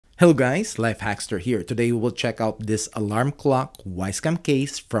Hello guys, Life Hackster here. Today we will check out this alarm clock Wyze Cam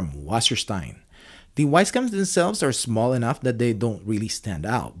case from Wasserstein. The Wyze Cams themselves are small enough that they don't really stand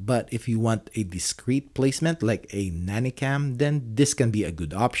out, but if you want a discreet placement like a nanny cam, then this can be a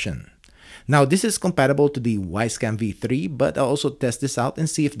good option. Now this is compatible to the Wyze Cam V3, but I'll also test this out and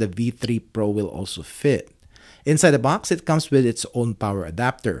see if the V3 Pro will also fit. Inside the box, it comes with its own power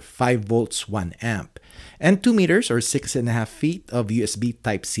adapter, 5 volts 1 amp, and 2 meters or 6.5 feet of USB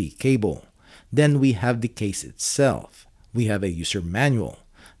Type-C cable. Then we have the case itself. We have a user manual.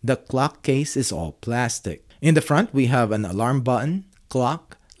 The clock case is all plastic. In the front, we have an alarm button,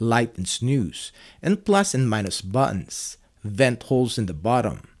 clock, light and snooze, and plus and minus buttons, vent holes in the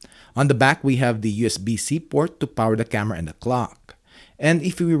bottom. On the back, we have the USB-C port to power the camera and the clock. And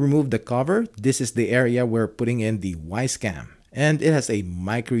if we remove the cover, this is the area we're putting in the Wyze Cam, and it has a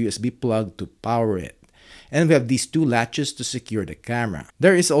micro USB plug to power it. And we have these 2 latches to secure the camera.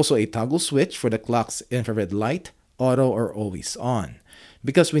 There is also a toggle switch for the clock's infrared light, auto or always on,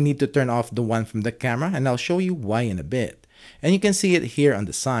 because we need to turn off the one from the camera, and I'll show you why in a bit. And you can see it here on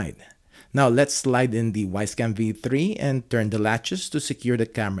the side. Now let's slide in the Wyze Cam V3 and turn the latches to secure the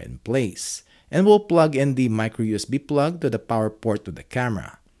camera in place. And we'll plug in the micro USB plug to the power port to the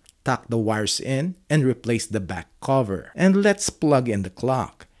camera. Tuck the wires in and replace the back cover. And let's plug in the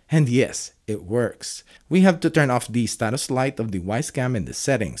clock. And yes, it works. We have to turn off the status light of the Wyze Cam in the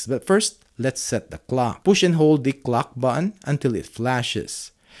settings, but first, let's set the clock. Push and hold the clock button until it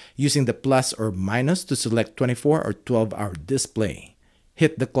flashes, using the plus or minus to select 24 or 12-hour display.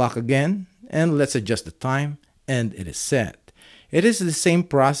 Hit the clock again, and let's adjust the time, and it is set. It is the same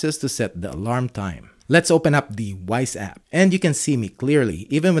process to set the alarm time. Let's open up the Wyze app, and you can see me clearly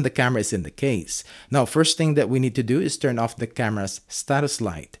even when the camera is in the case. Now, first thing that we need to do is turn off the camera's status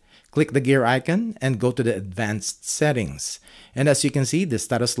light. Click the gear icon and go to the advanced settings. And as you can see, the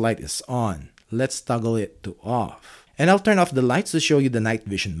status light is on. Let's toggle it to off. And I'll turn off the lights to show you the night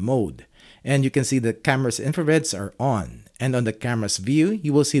vision mode. And you can see the camera's infrareds are on. And on the camera's view,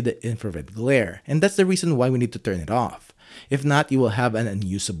 you will see the infrared glare. And that's the reason why we need to turn it off. If not, you will have an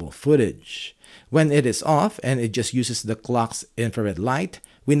unusable footage. When it is off and it just uses the clock's infrared light,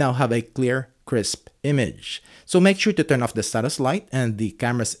 we now have a clear, crisp image. So make sure to turn off the status light and the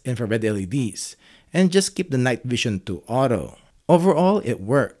camera's infrared LEDs, and just keep the night vision to auto. Overall, it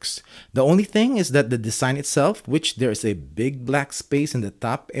works. The only thing is that the design itself, which there is a big black space in the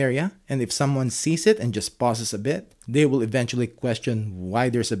top area, and if someone sees it and just pauses a bit, they will eventually question why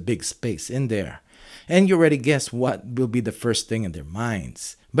there's a big space in there. And you already guess what will be the first thing in their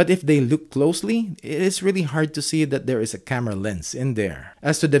minds. But if they look closely, it is really hard to see that there is a camera lens in there.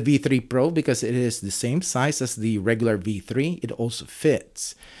 As to the V3 Pro, because it is the same size as the regular V3, it also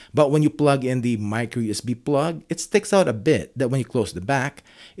fits. But when you plug in the micro USB plug, it sticks out a bit that when you close the back,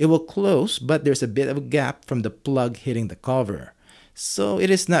 it will close, but there's a bit of a gap from the plug hitting the cover. So it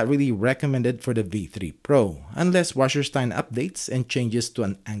is not really recommended for the V3 Pro, unless Wasserstein updates and changes to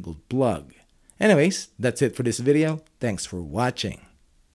an angled plug. Anyways, that's it for this video. Thanks for watching.